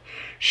Canaanite,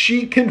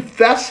 she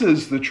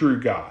confesses the true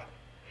God.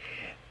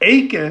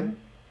 Achan,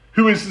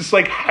 who is this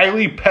like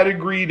highly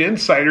pedigreed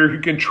insider who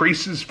can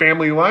trace his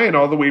family line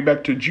all the way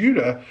back to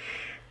Judah,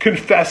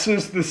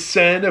 confesses the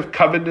sin of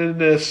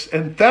covetousness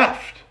and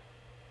theft.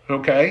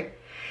 Okay?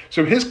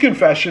 So his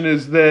confession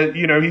is that,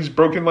 he's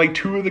broken like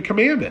 2 of the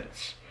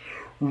commandments.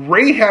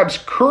 Rahab's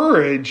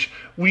courage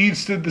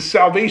leads to the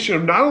salvation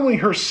of not only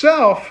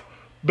herself,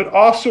 but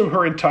also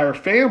her entire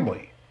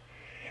family.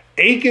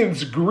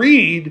 Achan's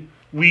greed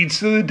leads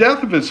to the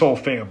death of his whole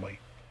family.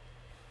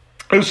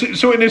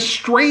 So in a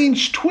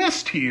strange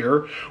twist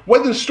here,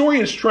 what the story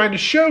is trying to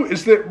show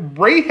is that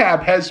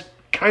Rahab has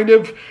kind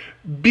of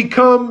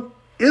become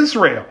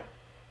Israel.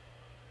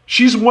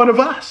 She's one of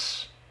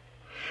us.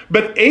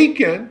 But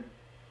Achan,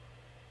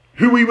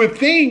 who we would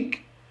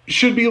think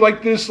should be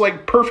like this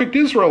perfect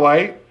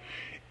Israelite,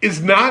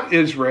 is not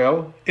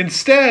Israel.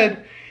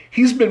 Instead,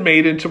 he's been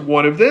made into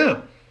one of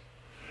them.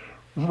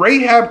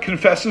 Rahab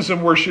confesses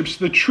and worships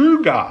the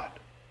true God.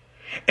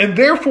 And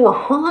therefore,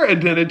 her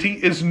identity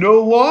is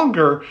no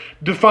longer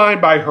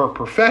defined by her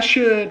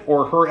profession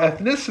or her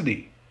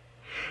ethnicity.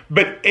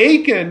 But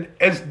Achan,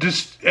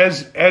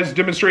 as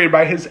demonstrated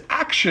by his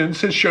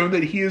actions, has shown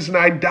that he is an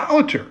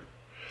idolater.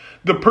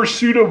 The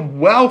pursuit of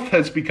wealth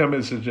has become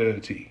his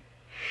identity.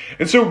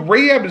 And so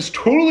Rahab is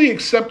totally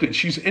accepted.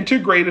 She's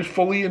integrated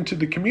fully into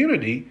the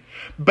community,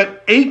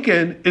 but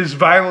Achan is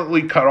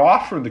violently cut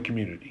off from the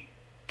community.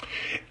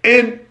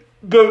 And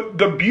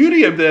the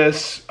beauty of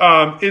this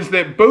is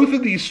that both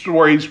of these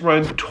stories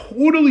run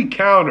totally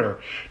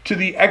counter to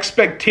the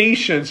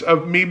expectations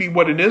of maybe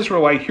what an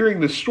Israelite hearing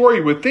this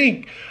story would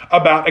think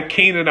about a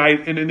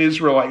Canaanite and an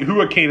Israelite, who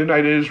a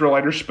Canaanite and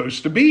Israelite are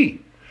supposed to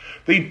be.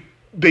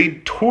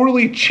 They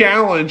totally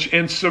challenge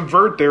and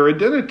subvert their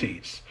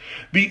identities.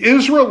 The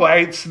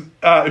Israelites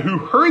who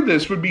heard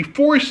this would be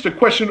forced to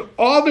question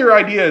all their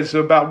ideas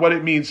about what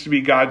it means to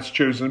be God's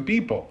chosen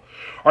people.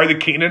 Are the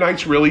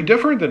Canaanites really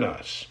different than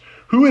us?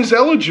 Who is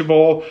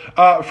eligible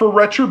for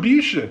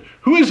retribution?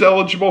 Who is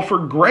eligible for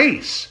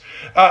grace?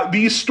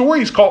 These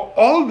stories call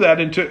all of that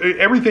into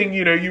everything,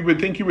 you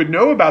would think you would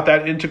know about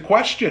that into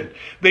question.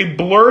 They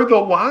blur the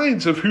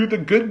lines of who the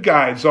good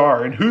guys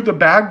are and who the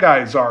bad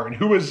guys are and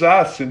who is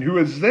us and who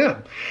is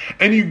them.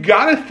 And you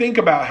got to think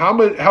about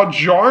how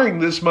jarring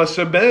this must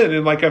have been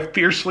in like a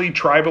fiercely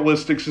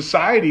tribalistic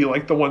society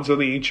like the ones of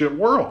the ancient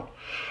world.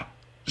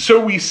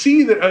 So we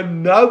see that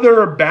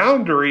another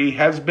boundary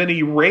has been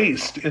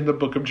erased in the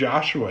book of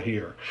Joshua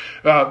here.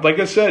 Like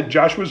I said,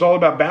 Joshua is all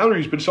about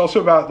boundaries, but it's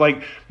also about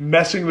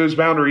messing those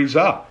boundaries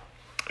up.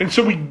 And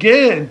so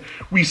again,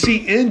 we see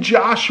in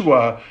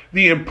Joshua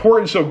the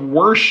importance of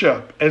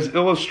worship as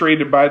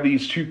illustrated by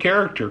these two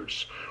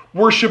characters.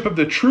 Worship of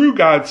the true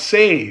God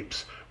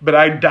saves, but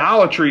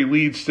idolatry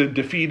leads to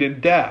defeat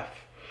and death.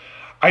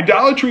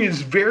 Idolatry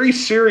is very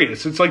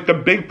serious. It's like the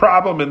big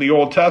problem in the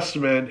Old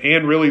Testament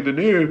and really the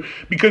New,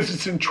 because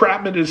its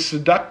entrapment is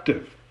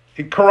seductive.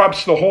 It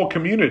corrupts the whole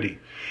community.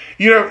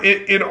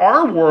 In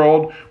our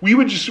world,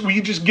 we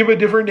just give a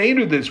different name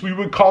to this. We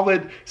would call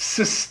it a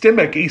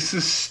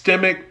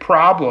systemic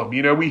problem.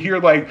 We hear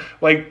like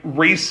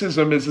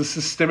racism is a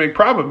systemic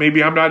problem.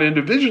 Maybe I'm not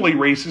individually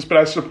racist, but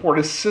I support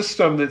a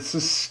system that's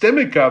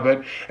systemic of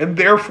it, and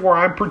therefore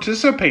I'm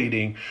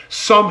participating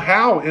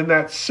somehow in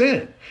that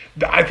sin.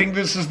 I think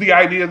this is the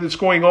idea that's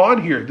going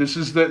on here. This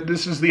is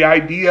the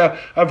idea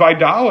of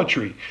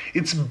idolatry.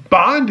 It's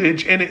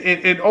bondage,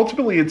 and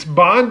ultimately its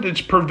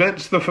bondage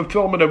prevents the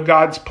fulfillment of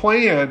God's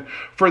plan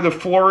for the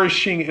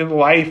flourishing in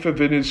life of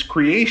His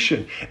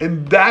creation.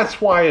 And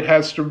that's why it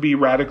has to be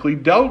radically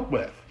dealt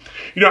with.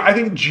 I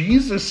think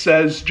Jesus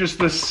says just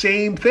the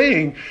same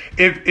thing.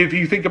 If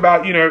you think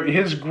about,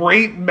 his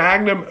great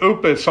magnum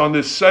opus on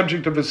this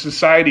subject of a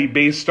society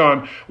based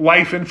on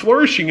life and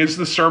flourishing is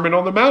the Sermon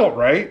on the Mount,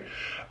 right?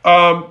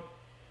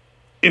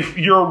 If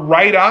your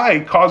right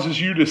eye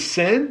causes you to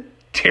sin,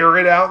 tear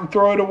it out and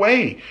throw it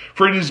away.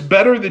 For it is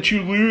better that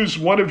you lose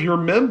one of your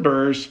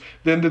members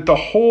than that the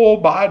whole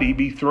body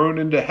be thrown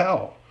into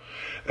hell.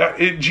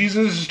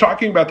 Jesus is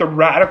talking about the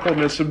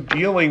radicalness of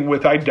dealing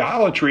with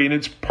idolatry, and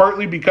it's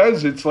partly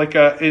because it's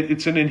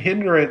it's an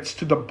hindrance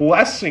to the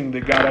blessing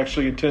that God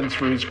actually intends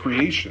for His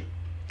creation.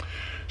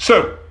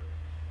 So,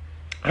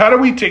 how do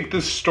we take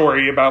this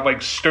story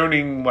about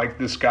stoning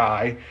this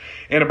guy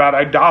and about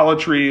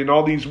idolatry and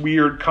all these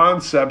weird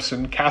concepts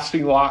and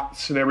casting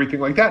lots and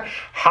everything like that?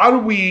 How do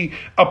we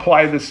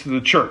apply this to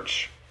the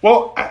church?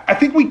 Well, I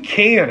think we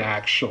can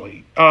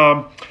actually.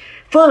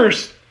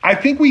 First, I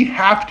think we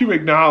have to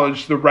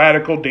acknowledge the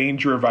radical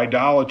danger of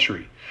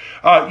idolatry.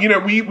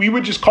 We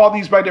would just call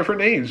these by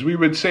different names. We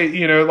would say,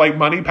 like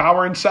money,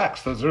 power, and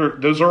sex.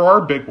 Those are our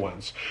big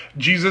ones.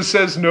 Jesus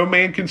says no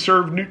man can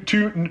serve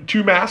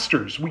two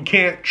masters. We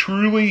can't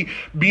truly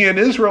be an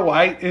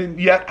Israelite and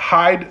yet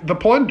hide the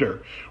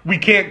plunder. We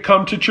can't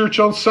come to church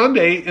on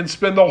Sunday and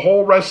spend the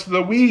whole rest of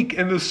the week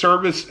in the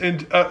service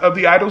of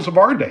the idols of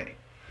our day.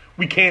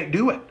 We can't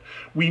do it.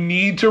 We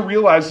need to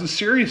realize the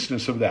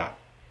seriousness of that.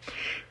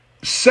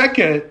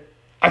 Second,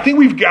 I think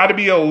we've got to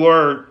be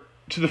alert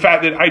to the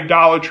fact that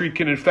idolatry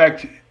can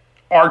affect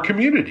our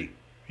community.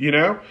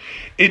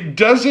 It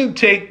doesn't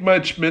take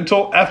much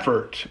mental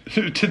effort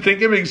to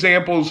think of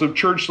examples of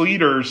church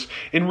leaders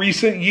in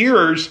recent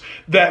years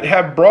that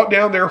have brought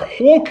down their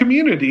whole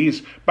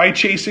communities by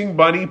chasing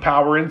money,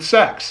 power, and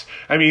sex.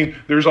 I mean,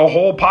 there's a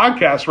whole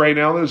podcast right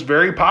now that's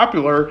very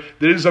popular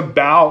that is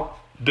about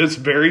this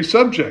very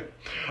subject.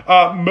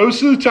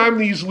 Most of the time,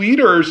 these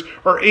leaders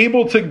are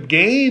able to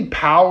gain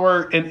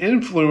power and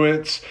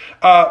influence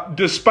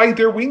despite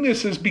their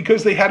weaknesses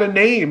because they had a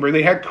name, or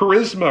they had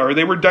charisma, or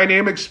they were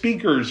dynamic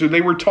speakers, or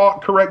they were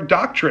taught correct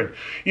doctrine.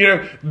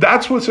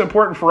 That's what's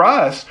important for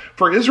us.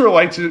 For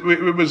Israelites, it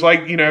was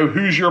like,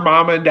 who's your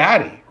mama and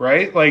daddy,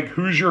 right? Like,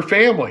 who's your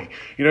family?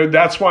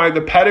 That's why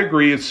the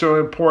pedigree is so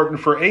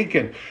important for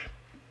Achan.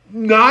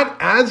 Not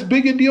as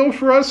big a deal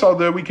for us,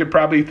 although we could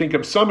probably think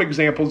of some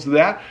examples of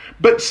that.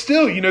 But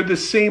still, the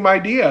same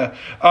idea.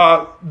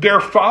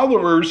 Their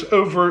followers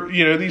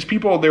these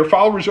people, their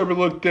followers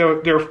overlook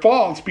their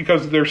faults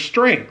because of their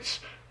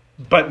strengths.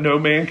 But no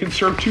man can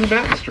serve two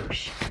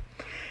masters.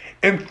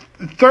 And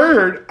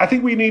third, I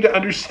think we need to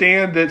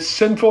understand that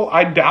sinful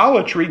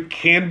idolatry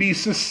can be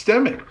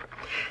systemic.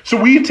 So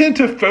we tend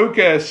to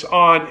focus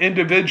on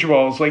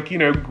individuals like,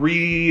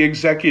 greedy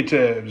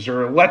executives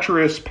or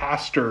lecherous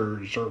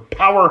pastors or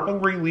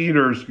power-hungry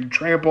leaders who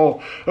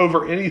trample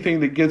over anything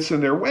that gets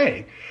in their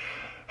way.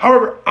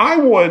 However, I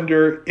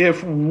wonder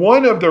if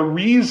one of the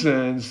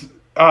reasons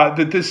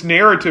that this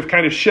narrative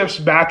kind of shifts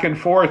back and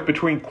forth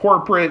between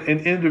corporate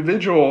and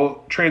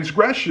individual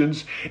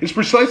transgressions is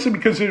precisely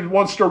because it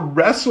wants to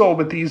wrestle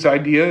with these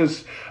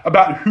ideas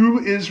about who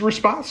is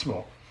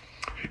responsible.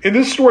 In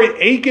this story,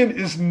 Achan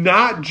is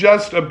not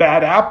just a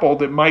bad apple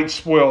that might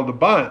spoil the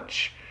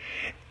bunch.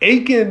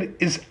 Achan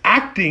is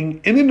acting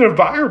in an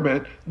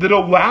environment that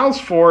allows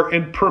for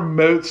and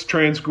promotes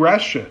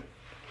transgression.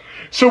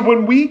 So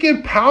when we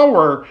give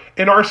power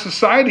in our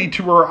society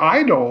to our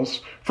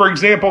idols, for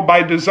example,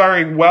 by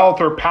desiring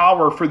wealth or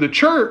power for the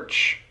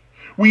church,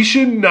 we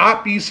should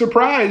not be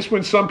surprised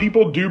when some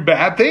people do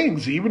bad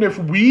things, even if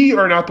we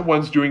are not the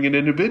ones doing it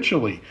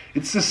individually.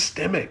 It's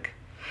systemic.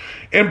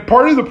 And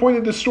part of the point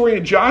of the story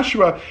in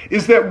Joshua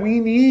is that we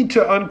need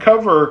to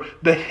uncover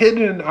the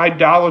hidden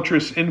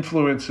idolatrous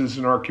influences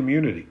in our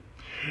community.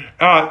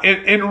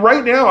 And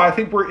right now, I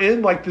think we're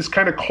in like this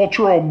kind of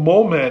cultural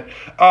moment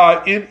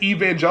in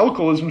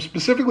evangelicalism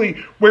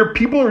specifically where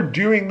people are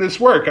doing this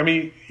work. I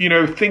mean,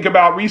 think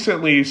about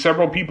recently,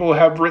 several people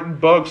have written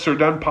books or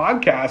done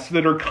podcasts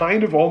that are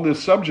kind of on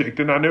this subject.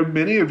 And I know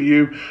many of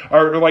you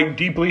are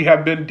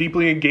have been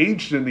deeply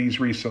engaged in these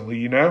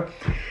recently,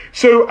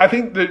 So I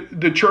think that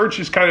the church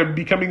is kind of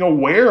becoming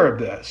aware of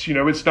this.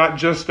 It's not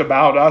just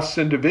about us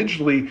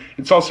individually.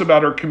 It's also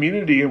about our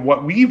community and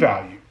what we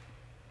value.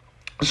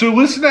 So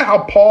listen to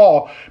how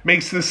Paul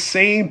makes the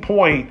same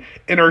point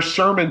in our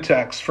sermon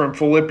text from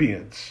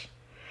Philippians.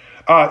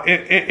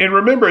 And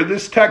remember,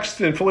 this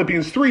text in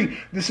Philippians 3,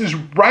 this is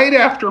right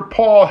after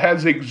Paul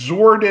has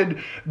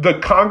exhorted the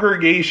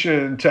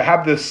congregation to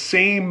have the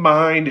same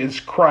mind as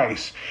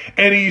Christ.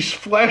 And he's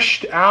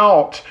fleshed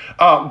out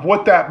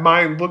what that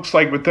mind looks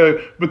like with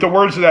the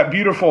words of that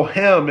beautiful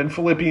hymn in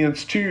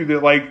Philippians 2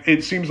 that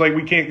it seems like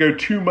we can't go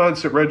 2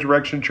 months at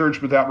Resurrection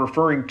Church without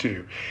referring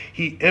to.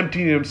 He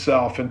emptied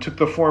himself and took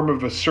the form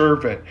of a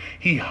servant.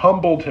 He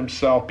humbled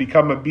himself,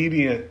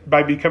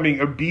 by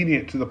becoming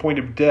obedient to the point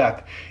of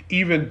death,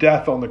 even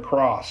death on the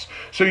cross.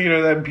 So,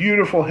 that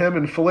beautiful hymn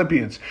in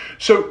Philippians.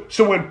 So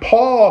when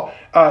Paul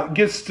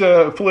gets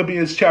to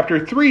Philippians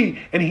chapter 3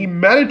 and he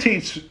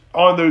meditates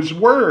on those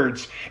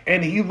words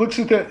and he looks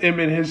at them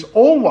in his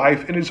own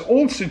life, in his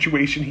own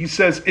situation, he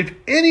says, if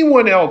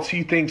anyone else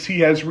he thinks he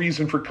has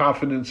reason for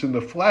confidence in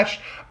the flesh,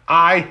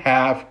 I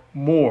have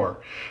more.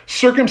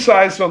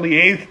 Circumcised on the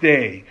 8th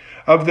day,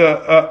 of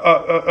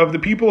the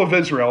people of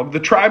Israel, of the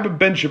tribe of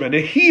Benjamin,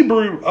 a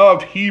Hebrew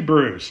of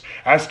Hebrews.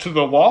 As to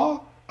the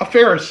law, a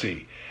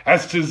Pharisee.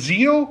 As to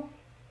zeal,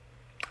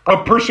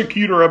 a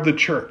persecutor of the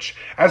church.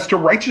 As to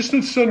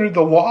righteousness under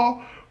the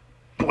law,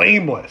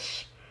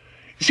 blameless.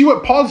 You see,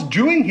 what Paul's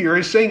doing here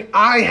is saying,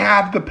 I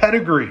have the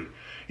pedigree.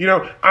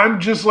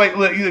 I'm just like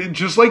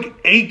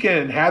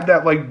Achan had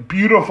that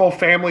beautiful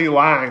family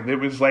line that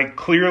was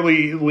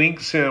clearly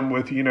links him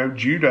with,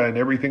 Judah and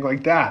everything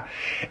like that.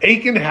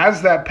 Achan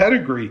has that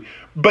pedigree,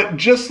 but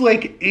just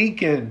like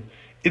Achan,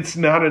 it's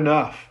not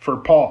enough for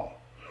Paul.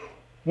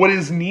 What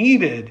is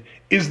needed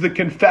is the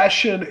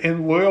confession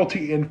and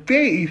loyalty and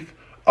faith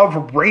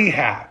of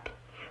Rahab.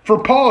 For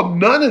Paul,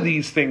 none of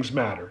these things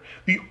matter.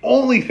 The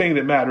only thing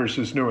that matters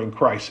is knowing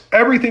Christ.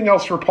 Everything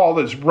else for Paul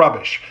is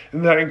rubbish.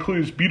 And that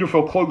includes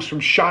beautiful cloaks from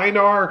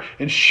Shinar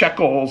and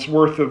shekels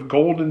worth of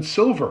gold and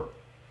silver.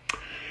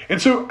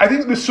 And so I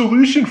think the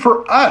solution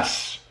for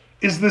us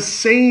is the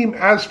same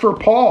as for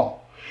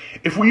Paul.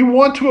 If we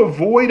want to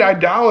avoid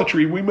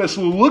idolatry, we must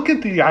look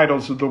at the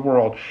idols of the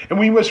world and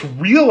we must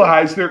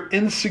realize their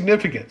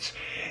insignificance.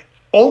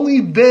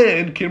 Only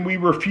then can we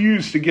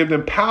refuse to give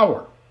them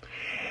power.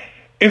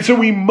 And so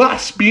we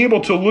must be able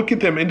to look at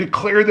them and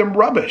declare them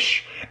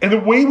rubbish. And the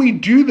way we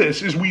do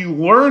this is we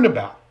learn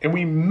about and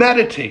we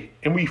meditate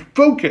and we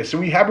focus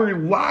and we have our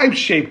lives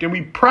shaped and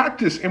we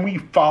practice and we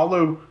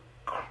follow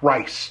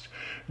Christ.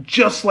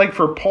 Just like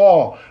for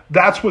Paul,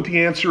 that's what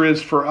the answer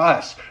is for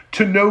us.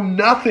 To know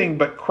nothing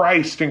but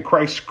Christ and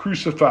Christ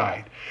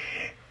crucified.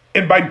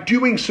 And by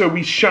doing so,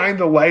 we shine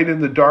the light in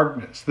the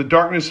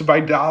darkness of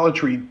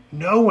idolatry,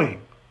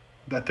 knowing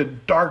that the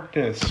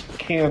darkness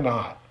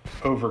cannot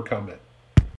overcome it.